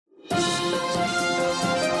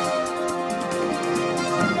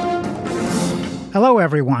Hello,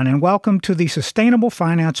 everyone, and welcome to the Sustainable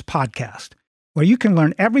Finance Podcast, where you can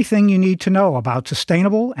learn everything you need to know about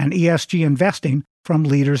sustainable and ESG investing from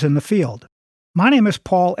leaders in the field. My name is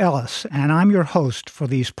Paul Ellis, and I'm your host for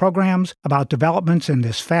these programs about developments in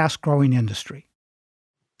this fast-growing industry.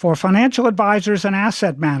 For financial advisors and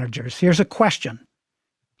asset managers, here's a question.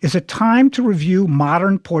 Is it time to review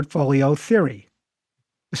modern portfolio theory?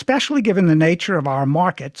 Especially given the nature of our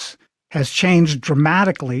markets has changed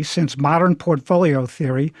dramatically since modern portfolio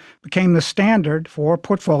theory became the standard for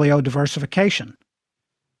portfolio diversification.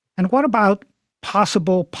 And what about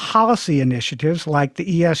possible policy initiatives like the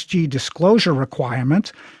ESG disclosure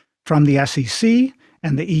requirements from the SEC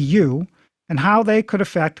and the EU and how they could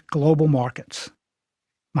affect global markets?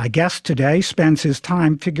 My guest today spends his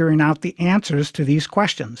time figuring out the answers to these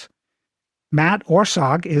questions. Matt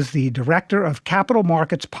Orsagh is the Director of Capital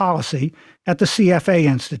Markets Policy at the CFA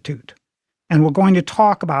Institute. And we're going to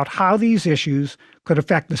talk about how these issues could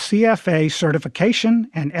affect the CFA certification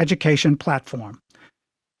and education platform.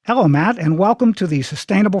 Hello, Matt, and welcome to the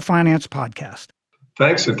Sustainable Finance Podcast.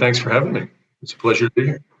 Thanks, and thanks for having me. It's a pleasure to be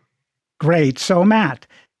here. Great. So, Matt,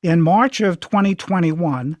 in March of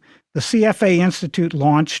 2021, the CFA Institute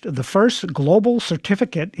launched the first global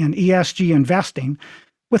certificate in ESG investing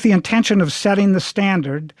with the intention of setting the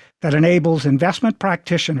standard that enables investment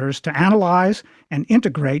practitioners to analyze and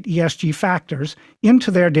integrate ESG factors into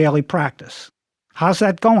their daily practice. How's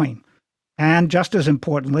that going? And just as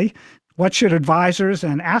importantly, what should advisors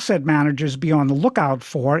and asset managers be on the lookout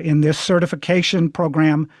for in this certification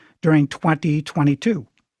program during 2022?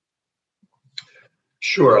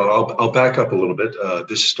 Sure. I'll back up a little bit.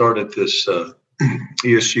 This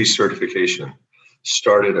ESG certification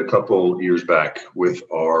started a couple years back with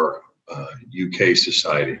our UK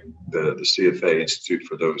society, the CFA Institute.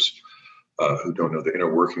 For those who don't know the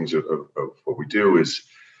inner workings of what we do, is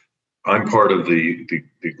I'm part of the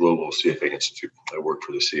global CFA Institute. I work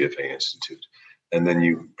for the CFA Institute. And then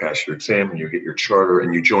you pass your exam and you get your charter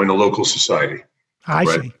and you join a local society. I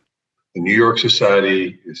see. The New York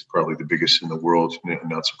Society is probably the biggest in the world,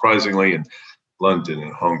 not surprisingly, and London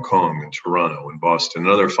and Hong Kong and Toronto and Boston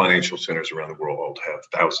and other financial centers around the world all have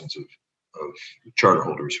thousands of charter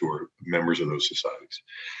holders who are members of those societies.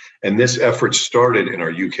 And this effort started in our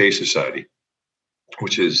UK society,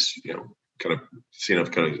 which is, kind of seen as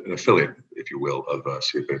kind of an affiliate, if you will, of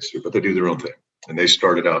CFA Institute, but they do their own thing. And they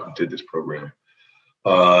started out and did this program.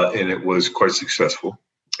 And it was quite successful.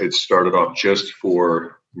 It started off just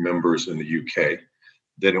for members in the UK.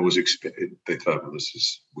 Then it was they thought, well,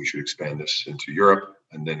 we should expand this into Europe,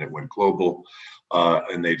 and then it went global.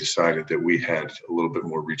 And they decided that we had a little bit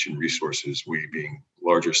more reach and resources, we being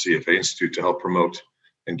larger CFA Institute, to help promote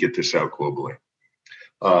and get this out globally.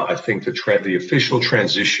 I think the official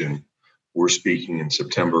transition, we're speaking in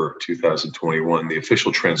September 2021, the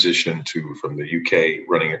official transition from the UK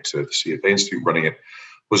running it to the CFA Institute running it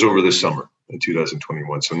was over this summer in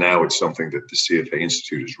 2021. So now it's something that the CFA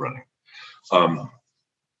Institute is running.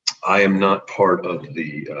 I am not part of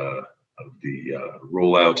the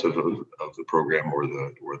rollout of the program or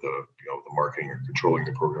the marketing or controlling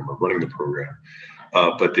the program or running the program,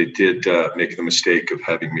 but they did make the mistake of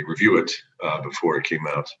having me review it before it came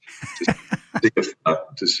out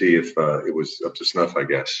to see if it was up to snuff, I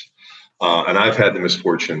guess. And I've had the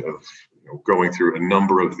misfortune of going through a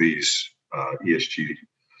number of these ESG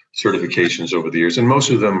certifications over the years, and most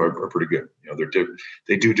of them are pretty good.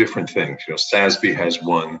 They do different things. SASB has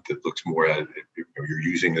one that looks more at you're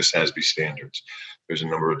using the SASB standards. There's a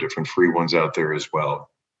number of different free ones out there as well.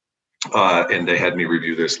 And they had me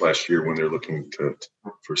review this last year when they're looking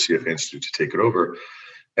for CFA Institute to take it over.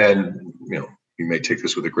 And you may take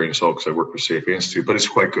this with a grain of salt because I work for CFA Institute, but it's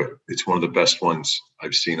quite good. It's one of the best ones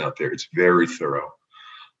I've seen out there. It's very thorough.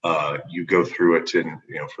 You go through it, and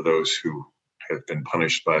for those who have been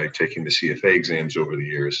punished by taking the CFA exams over the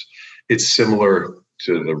years, it's similar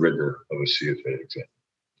to the rigor of a CFA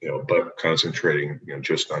exam, but concentrating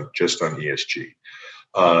just on ESG.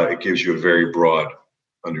 It gives you a very broad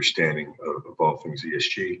understanding of all things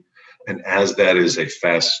ESG, and as that is a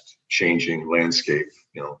fast changing landscape,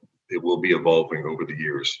 it will be evolving over the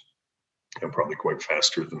years, and probably quite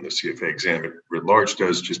faster than the CFA exam at large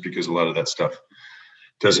does, just because a lot of that stuff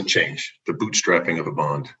doesn't change. The bootstrapping of a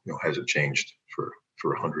bond, hasn't changed for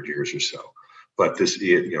 100 years or so. But this,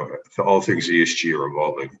 all things ESG are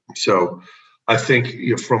evolving. So I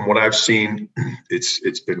think from what I've seen,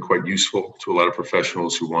 it's been quite useful to a lot of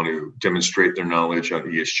professionals who want to demonstrate their knowledge on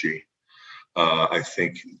ESG. I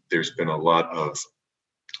think there's been a lot of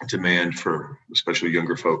demand for especially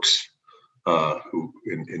younger folks who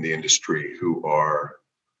in the industry who are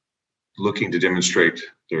looking to demonstrate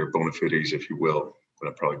their bona fides, if you will, but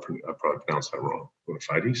I probably pronounced that wrong, bona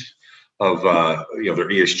fides, of their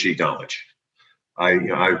ESG knowledge.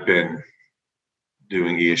 I've been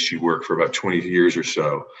doing ESG work for about 20 years or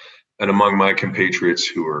so, and among my compatriots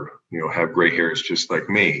who are have gray hairs just like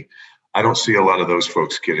me, I don't see a lot of those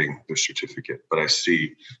folks getting the certificate, but I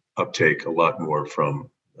see uptake a lot more from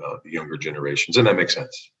the younger generations, and that makes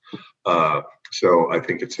sense. So I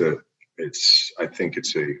think it's a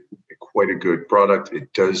quite a good product.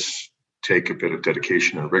 It does take a bit of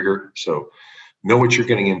dedication and rigor. So know what you're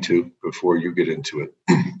getting into before you get into it.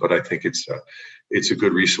 But I think it's a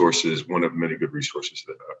good resource, one of many good resources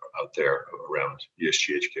that are out there around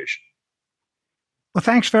ESG education. Well,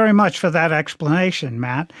 thanks very much for that explanation,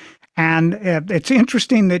 Matt. And it's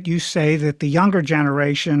interesting that you say that the younger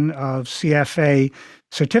generation of CFA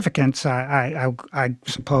certificants, I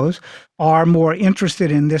suppose, are more interested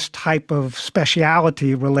in this type of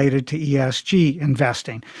speciality related to ESG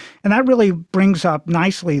investing. And that really brings up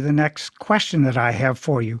nicely the next question that I have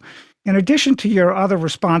for you. In addition to your other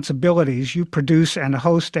responsibilities, you produce and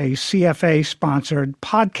host a CFA-sponsored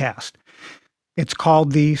podcast. It's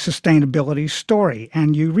called The Sustainability Story,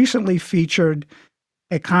 and you recently featured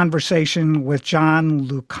a conversation with John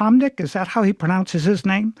Lukomnik. Is that how he pronounces his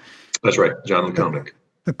name? That's right, John Lukomnik.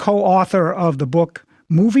 The co-author of the book,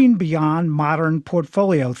 Moving Beyond Modern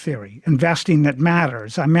Portfolio Theory, Investing That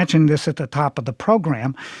Matters. I mentioned this at the top of the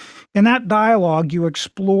program. In that dialogue, you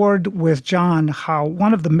explored with John how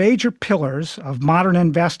one of the major pillars of modern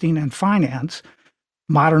investing and finance,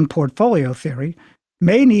 modern portfolio theory,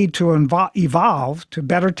 may need to evolve to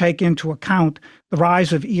better take into account the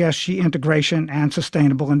rise of ESG integration and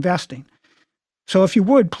sustainable investing. So if you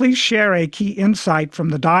would, please share a key insight from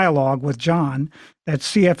the dialogue with John that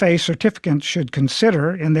CFA certificates should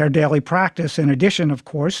consider in their daily practice, in addition, of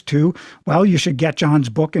course, to, well, you should get John's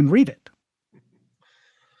book and read it.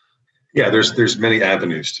 Yeah, there's many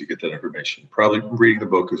avenues to get that information. Probably reading the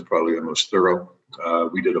book is probably the most thorough.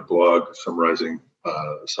 We did a blog summarizing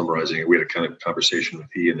it. We had a kind of conversation with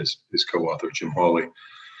he and his co-author, Jim Hawley,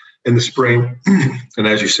 in the spring. And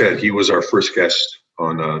as you said, he was our first guest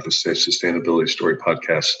on the Sustainability Story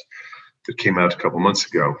podcast that came out a couple months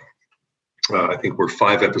ago. I think we're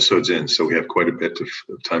 5 episodes in, so we have quite a bit of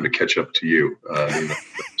time to catch up to you. To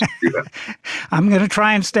do that. I'm going to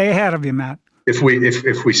try and stay ahead of you, Matt. If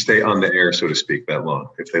we stay on the air, so to speak, that long,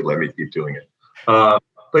 if they let me keep doing it. But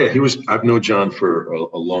yeah, I've known John for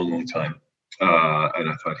a long time. And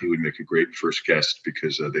I thought he would make a great first guest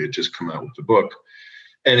because they had just come out with the book,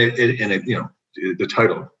 and the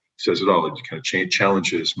title says it all. It kind of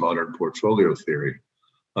challenges modern portfolio theory.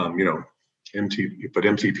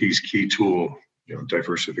 MTP's key tool,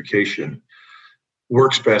 diversification,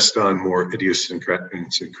 works best on more idiosyncratic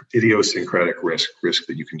risk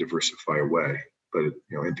that you can diversify away. But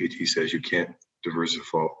MPT says you can't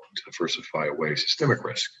diversify away systemic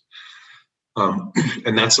risk.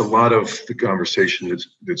 And that's a lot of the conversation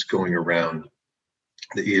that's going around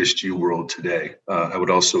the ESG world today. I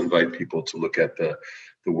would also invite people to look at the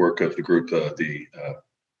work of the group, the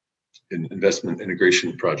Investment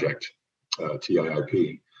Integration Project,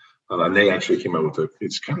 TIIP. And they actually came out with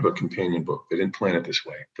it's kind of a companion book. They didn't plan it this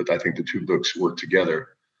way, but I think the two books work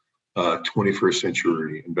together. 21st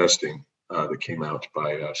Century Investing that came out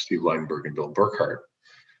by Steve Leidenberg and Bill Burkhardt.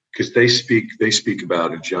 Because they speak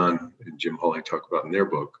about, and John and Jim Hawley talk about in their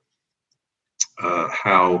book,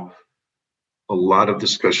 how a lot of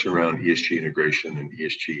discussion around ESG integration and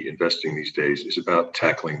ESG investing these days is about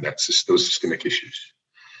tackling those systemic issues.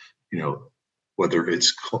 Whether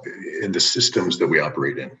it's in the systems that we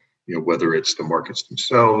operate in, whether it's the markets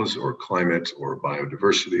themselves or climate or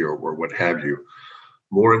biodiversity or what have you.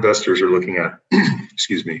 More investors are looking at,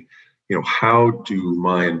 how do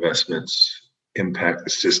my investments impact the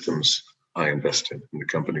systems I invest in and the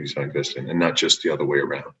companies I invest in, and not just the other way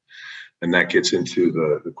around. And that gets into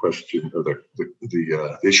the question or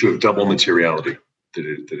the issue of double materiality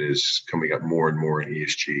that is coming up more and more in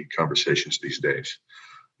ESG conversations these days.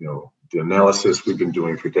 The analysis we've been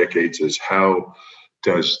doing for decades is how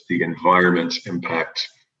does the environment impact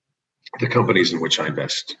the companies in which I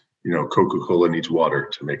invest? Coca-Cola needs water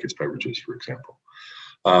to make its beverages, for example.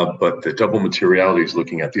 But the double materiality is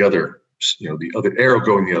looking at the other arrow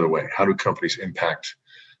going the other way. How do companies impact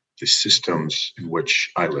the systems in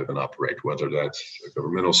which I live and operate, whether that's a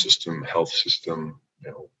governmental system, health system,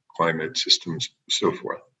 climate systems, so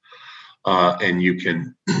forth. And you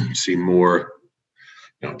can see more,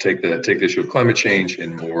 take the issue of climate change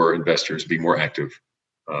and more investors be more active.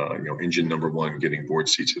 Engine number one getting board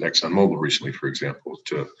seats at ExxonMobil recently, for example,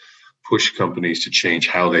 to push companies to change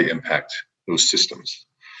how they impact those systems.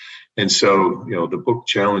 And so, the book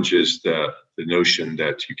challenges the notion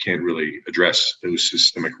that you can't really address those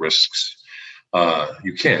systemic risks.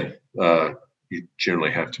 You can. You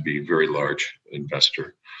generally have to be a very large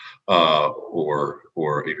investor or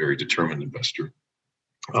a very determined investor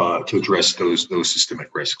to address those systemic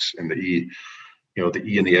risks. And the E and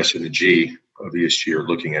the S and the G of ESG are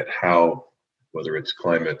looking at how, whether it's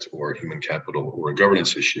climate or human capital or a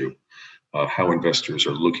governance issue, how investors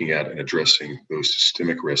are looking at and addressing those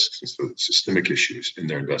systemic risks and so systemic issues in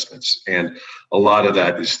their investments. And a lot of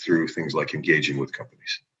that is through things like engaging with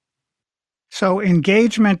companies. So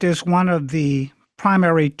engagement is one of the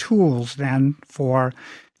primary tools then for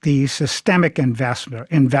the systemic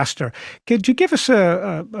investor. Could you give us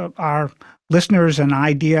our listeners an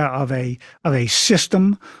idea of a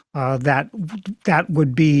system that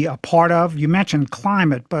would be a part of? You mentioned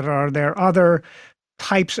climate, but are there other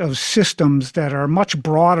types of systems that are much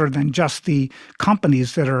broader than just the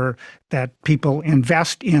companies that people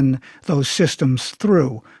invest in those systems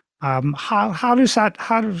through? How does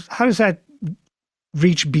that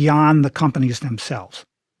reach beyond the companies themselves?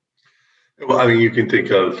 Well, you can think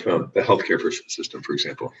of the healthcare system, for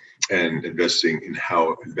example, and investing in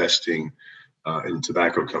how investing in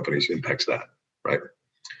tobacco companies impacts that, right?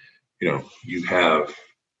 You have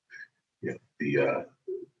the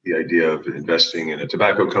idea of investing in a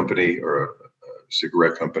tobacco company or a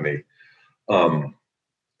cigarette company.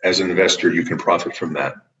 As an investor, you can profit from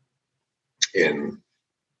that in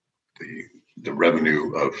the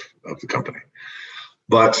revenue of the company.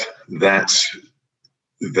 But that's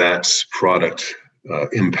product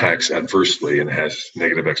impacts adversely and has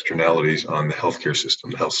negative externalities on the healthcare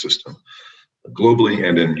system, the health system, globally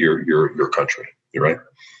and in your country, right?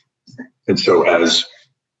 And so as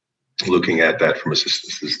looking at that from a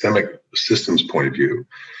systemic systems point of view,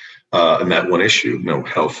 and that one issue,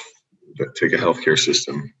 health, take a healthcare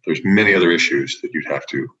system, there's many other issues that you'd have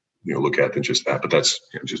to look at than just that, but that's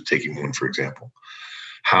just taking one, for example.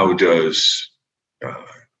 How does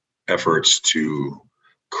efforts to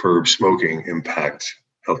curb smoking impact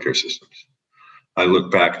healthcare systems? I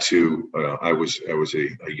look back to I was a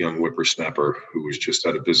young whippersnapper who was just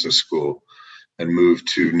out of business school and moved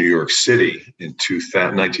to New York City in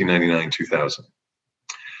 1999, 2000.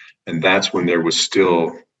 And that's when there was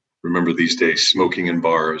still, remember these days, smoking in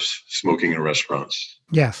bars, smoking in restaurants.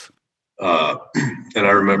 Yes. And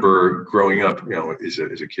I remember growing up, as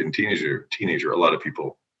a kid and teenager, a lot of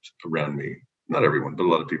people around me, not everyone, but a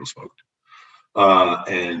lot of people smoked.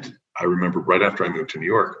 And I remember right after I moved to New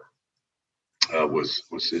York, was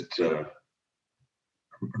it? I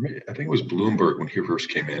think it was Bloomberg when he first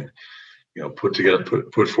came in.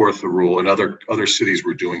 Put forth the rule, and other cities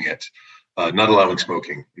were doing it, not allowing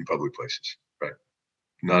smoking in public places, right?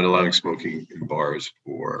 Not allowing smoking in bars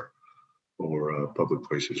or public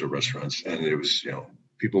places or restaurants, and it was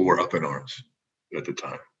people were up in arms at the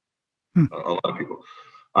time. A lot of people.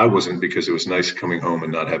 I wasn't, because it was nice coming home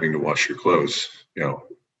and not having to wash your clothes,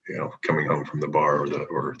 coming home from the bar or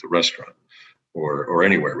the restaurant or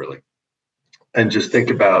anywhere really. And just think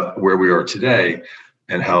about where we are today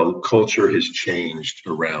and how culture has changed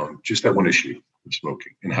around just that one issue of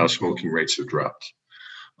smoking and how smoking rates have dropped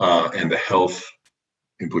and the health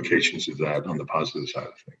implications of that on the positive side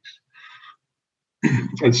of things.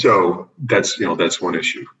 And so that's one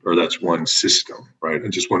issue, or that's one system, right?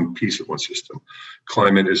 And just one piece of one system.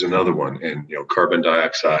 Climate is another one, and carbon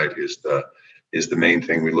dioxide is the main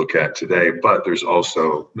thing we look at today. But there's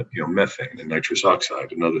also methane and nitrous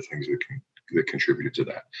oxide and other things that contribute to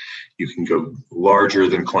that. You can go larger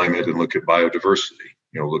than climate and look at biodiversity.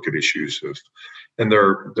 Look at issues of, and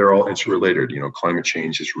they're all interrelated. Climate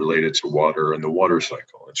change is related to water and the water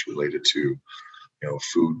cycle. It's related to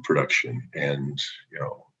food production and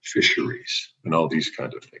fisheries and all these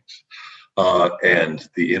kinds of things. And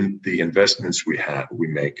the investments we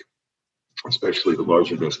make, especially the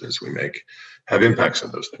large investments we make, have impacts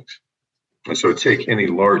on those things. And so take any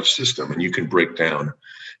large system and you can break down,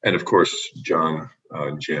 and of course, John,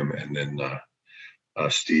 Jim, and then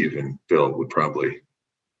Steve and Bill would probably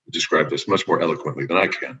describe this much more eloquently than I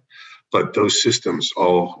can. But those systems,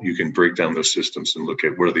 you can break down those systems and look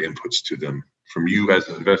at what are the inputs to them from you as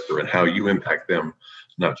an investor and how you impact them,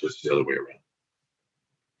 not just the other way around.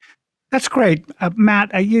 That's great.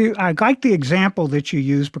 Matt, I like the example that you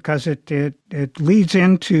use because it leads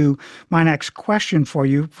into my next question for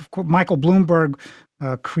you. Michael Bloomberg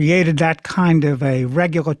created that kind of a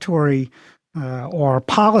regulatory or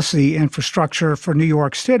policy infrastructure for New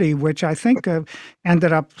York City, which I think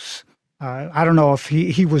ended up, I don't know if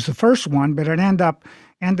he was the first one, but it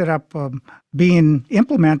ended up being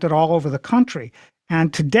implemented all over the country.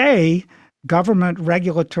 And today, government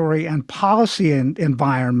regulatory and policy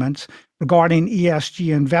environments regarding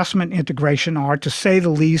ESG investment integration are, to say the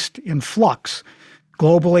least, in flux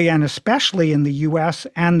globally and especially in the U.S.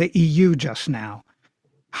 and the EU just now.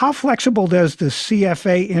 How flexible does the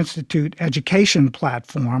CFA Institute education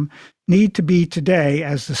platform need to be today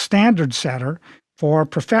as the standard setter for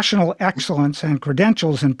professional excellence and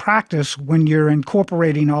credentials in practice when you're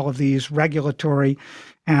incorporating all of these regulatory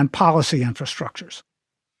and policy infrastructures?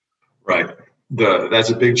 Right. That's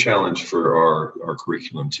a big challenge for our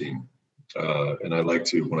curriculum team. And I like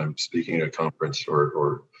to, when I'm speaking at a conference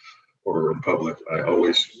or in public, I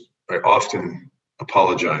often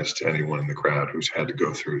apologize to anyone in the crowd who's had to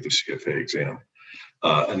go through the CFA exam,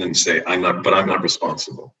 and then say, I'm not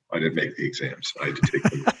responsible. I didn't make the exams. I had to take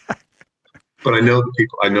them. But I know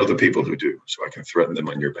the people who do, so I can threaten them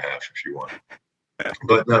on your behalf if you want.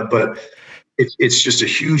 But it's just a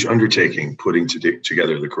huge undertaking putting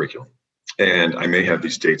together the curriculum. And I may have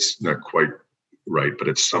these dates not quite right, but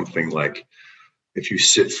it's something like, if you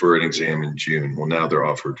sit for an exam in June, well, now they're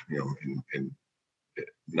offered, in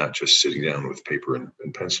not just sitting down with paper and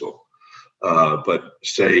pencil, but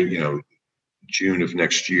say, June of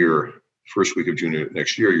next year, first week of June of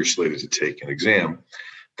next year, you're slated to take an exam.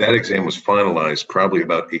 That exam was finalized probably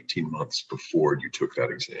about 18 months before you took that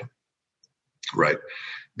exam, right?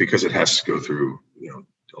 Because it has to go through,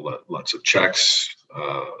 lots of checks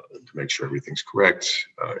to make sure everything's correct.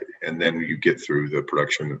 And then you get through the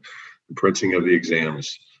production, the printing of the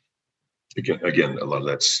exams. Again, a lot of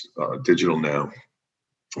that's digital now.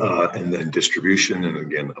 And then distribution, and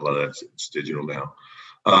again, a lot of it's digital now.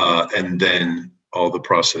 And then all the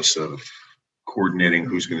process of coordinating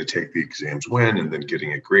who's going to take the exams when, and then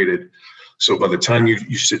getting it graded. So by the time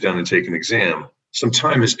you sit down and take an exam, some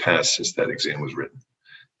time has passed since that exam was written.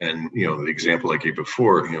 And the example I gave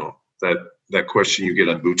before, that question you get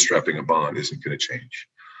on bootstrapping a bond isn't going to change.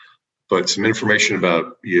 But some information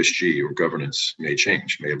about ESG or governance may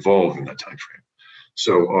change, may evolve in that time frame.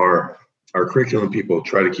 So our curriculum people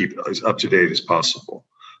try to keep as up to date as possible,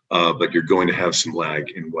 but you're going to have some lag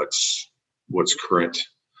in what's current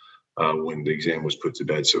when the exam was put to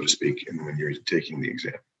bed, so to speak, and when you're taking the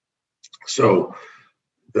exam. So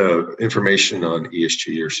the information on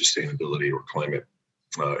ESG or sustainability or climate,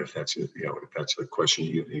 if that's a question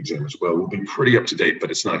you get in the exam as well, will be pretty up to date,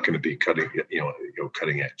 but it's not going to be cutting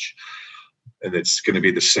edge. And it's going to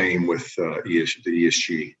be the same with the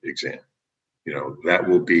ESG exam. That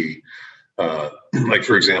will be like,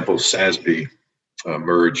 for example, SASB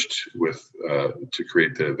merged with to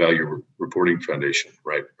create the Value Reporting Foundation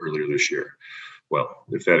right earlier this year. Well,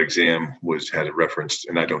 if that exam had a reference,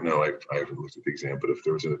 and I don't know, I haven't looked at the exam, but if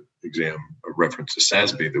there was a reference to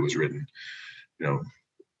SASB that was written,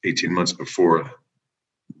 18 months before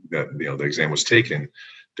that, the exam was taken,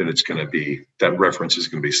 then it's going to be, that reference is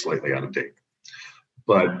going to be slightly out of date.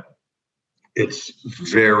 But it's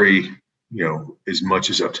very, as much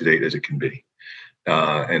as up to date as it can be.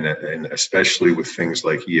 And especially with things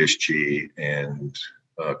like ESG and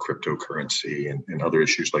cryptocurrency and other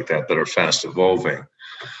issues like that are fast evolving,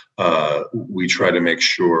 we try to make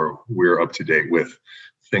sure we're up to date with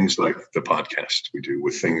things like the podcast we do,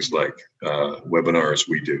 with things like webinars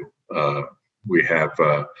we do. I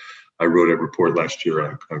wrote a report last year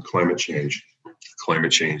on climate change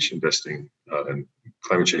investing, and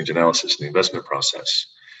climate change analysis in the investment process.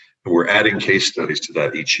 And we're adding case studies to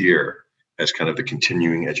that each year as kind of the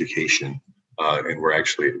continuing education. And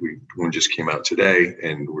one just came out today,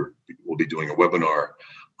 and we'll be doing a webinar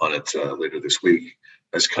on it later this week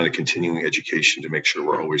as kind of continuing education to make sure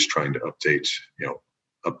we're always trying to update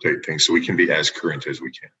things so we can be as current as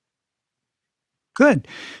we can. Good.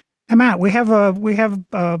 And Matt, we have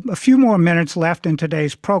a few more minutes left in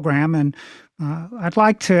today's program, and I'd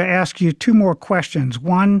like to ask you two more questions.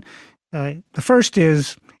 One, the first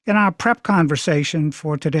is, in our prep conversation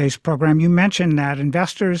for today's program, you mentioned that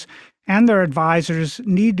investors and their advisors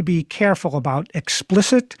need to be careful about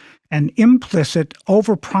explicit and implicit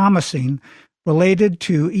overpromising related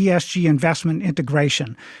to ESG investment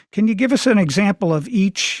integration. Can you give us an example of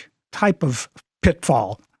each type of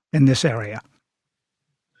pitfall in this area?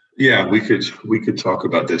 Yeah, we could talk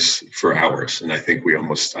about this for hours, and I think I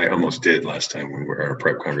almost did last time when we were in our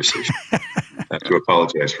prep conversation. I have to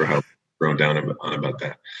apologize for how thrown down on about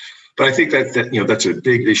that. But I think that that's a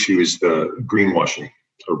big issue, is the greenwashing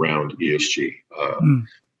around ESG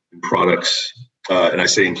products. And I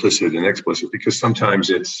say implicit and explicit because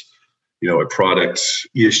sometimes it's, a product,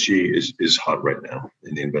 ESG is hot right now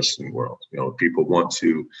in the investing world. People want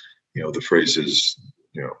to, the phrase is,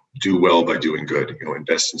 do well by doing good,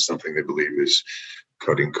 invest in something they believe is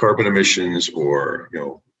cutting carbon emissions or,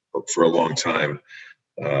 for a long time,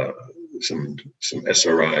 some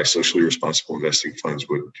SRI, socially responsible investing funds,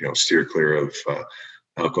 would steer clear of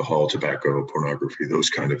alcohol, tobacco, pornography, those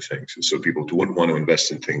kind of things. And so people wouldn't want to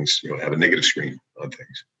invest in things, have a negative screen on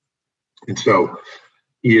things. And so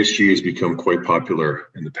ESG has become quite popular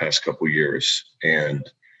in the past couple of years, and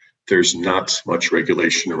there's not much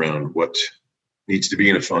regulation around what needs to be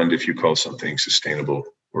in a fund if you call something sustainable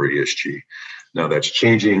or ESG. Now that's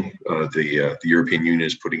changing. The European Union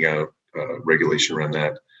is putting out regulation around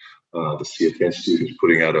that. The CFA Institute is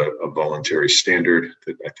putting out a voluntary standard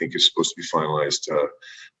that I think is supposed to be finalized.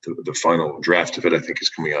 The final draft of it, I think, is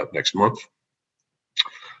coming out next month.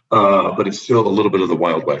 But it's still a little bit of the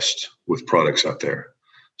Wild West with products out there.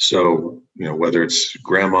 So, whether it's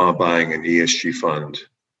grandma buying an ESG fund,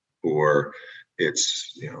 or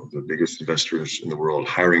it's, the biggest investors in the world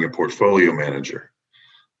hiring a portfolio manager,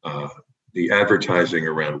 the advertising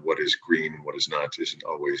around what is green, what is not, isn't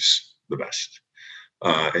always the best.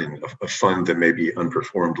 And a fund that maybe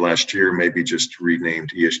underperformed last year, maybe just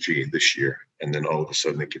renamed ESG this year, and then all of a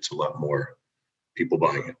sudden it gets a lot more people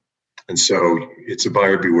buying it. And so it's a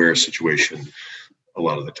buyer beware situation a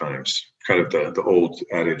lot of the times. Kind of the old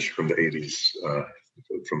adage from the 80s,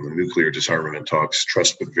 from the nuclear disarmament talks: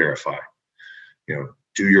 trust but verify.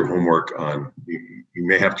 Do your homework on. You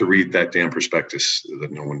may have to read that damn prospectus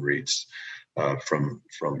that no one reads from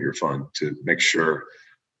your fund to make sure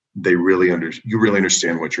you really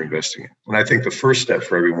understand what you're investing in. And I think the first step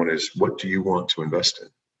for everyone is, what do you want to invest in?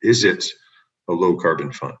 Is it a low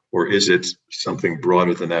carbon fund, or is it something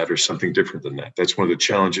broader than that, or something different than that? That's one of the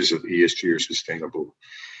challenges of ESG or sustainable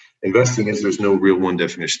investing, is there's no real one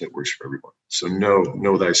definition that works for everyone. So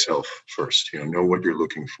know thyself first. Know what you're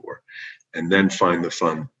looking for, and then find the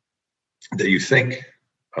fund that you think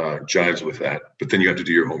jives with that. But then you have to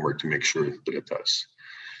do your homework to make sure that it does.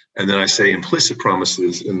 And then I say implicit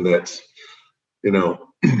promises in that,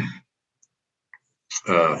 well,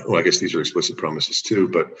 I guess these are explicit promises too,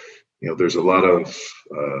 but there's a lot of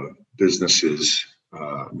businesses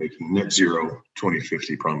making net zero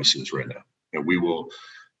 2050 promises right now. We will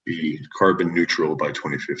be carbon neutral by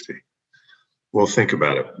 2050. Well, think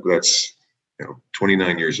about it. That's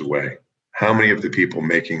 29 years away. How many of the people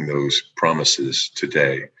making those promises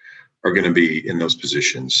today are going to be in those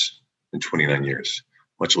positions in 29 years,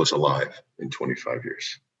 much less alive in 25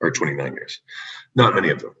 years or 29 years? Not many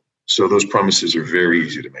of them. So those promises are very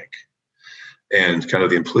easy to make. And kind of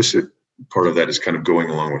the implicit part of that is kind of going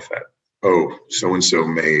along with that. Oh, so-and-so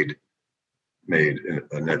made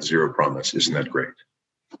a net zero promise. Isn't that great?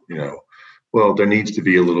 Well, there needs to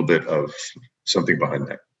be a little bit of something behind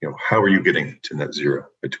that. How are you getting to net zero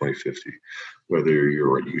by 2050? Whether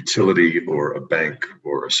you're a utility or a bank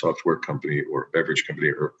or a software company or a beverage company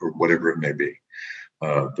or whatever it may be.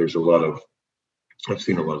 I've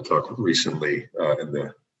seen a lot of talk recently in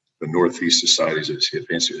the Northeast Societies at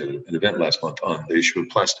CFA Institute, had an event last month on the issue of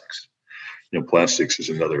plastics. Plastics is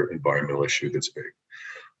another environmental issue that's big.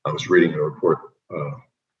 I was reading a report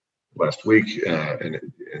last week,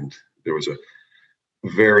 and there was a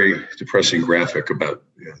very depressing graphic about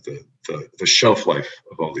the shelf life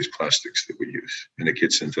of all these plastics that we use, and it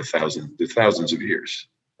gets into thousands of years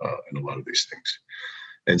in a lot of these things.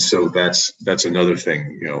 And so that's another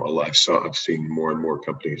thing. I've seen more and more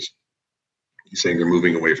companies saying they're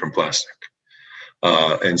moving away from plastic,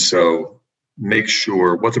 and so make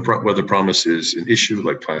sure what the promise is, an issue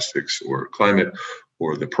like plastics or climate,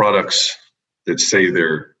 or the products that say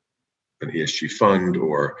they're an ESG fund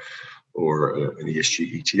or an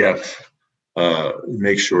ESG ETF.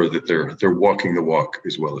 Make sure that they're walking the walk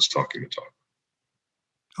as well as talking the talk.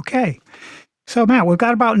 Okay. So, Matt, we've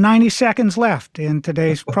got about 90 seconds left in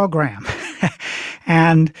today's program.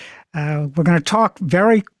 And we're going to talk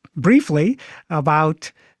very briefly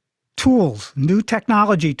about tools, new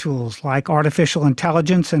technology tools like artificial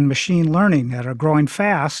intelligence and machine learning that are growing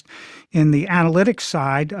fast in the analytics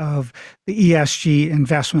side of the ESG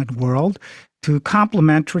investment world to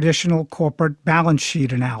complement traditional corporate balance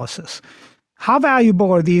sheet analysis. How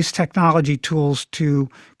valuable are these technology tools to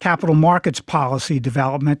capital markets policy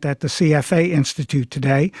development at the CFA Institute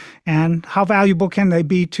today, and how valuable can they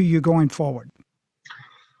be to you going forward?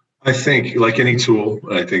 I think, like any tool,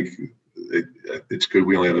 I think it's good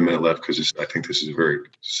we only have a minute left, because I think this is a very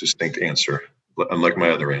succinct answer, unlike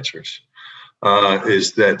my other answers,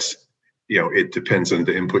 is that, it depends on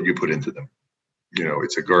the input you put into them.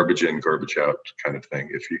 It's a garbage in, garbage out kind of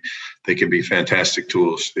thing. They can be fantastic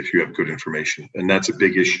tools if you have good information. And that's a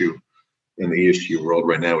big issue in the ESG world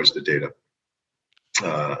right now, is the data.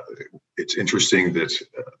 It's interesting that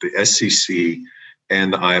the SEC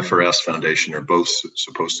and the IFRS Foundation are both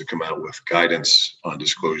supposed to come out with guidance on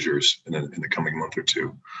disclosures in the coming month or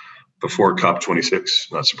two before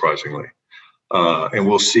COP26, not surprisingly. And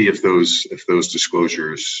we'll see if those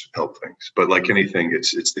disclosures help things. But like anything,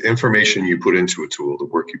 it's the information you put into a tool, the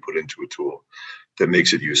work you put into a tool, that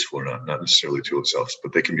makes it useful or not necessarily the tool itself,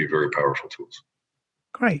 but they can be very powerful tools.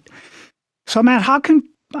 Great. So Matt, how can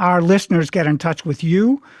our listeners get in touch with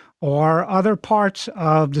you or other parts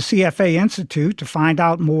of the CFA Institute to find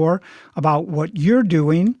out more about what you're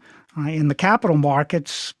doing in the capital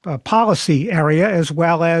markets policy area, as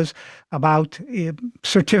well as about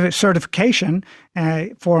certification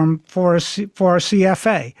for a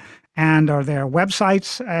CFA? And are there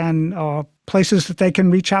websites and places that they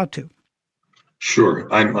can reach out to? Sure.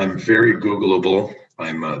 I'm very Googleable.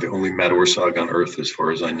 I'm the only Matt Orsagh on earth as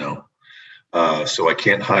far as I know. So I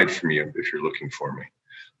can't hide from you if you're looking for me.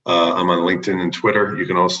 I'm on LinkedIn and Twitter. You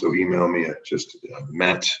can also email me at just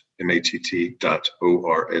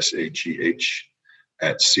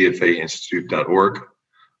matt.orsagh@cfainstitute.org.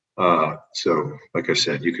 So, like I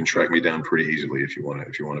said, you can track me down pretty easily if you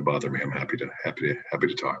want to bother me. I'm happy to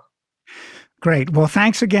talk. Great. Well,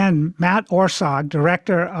 thanks again, Matt Orsagh,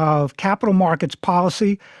 Director of Capital Markets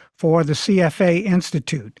Policy for the CFA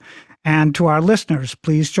Institute. And to our listeners,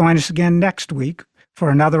 please join us again next week for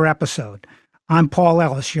another episode. I'm Paul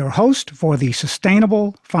Ellis, your host for the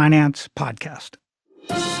Sustainable Finance Podcast.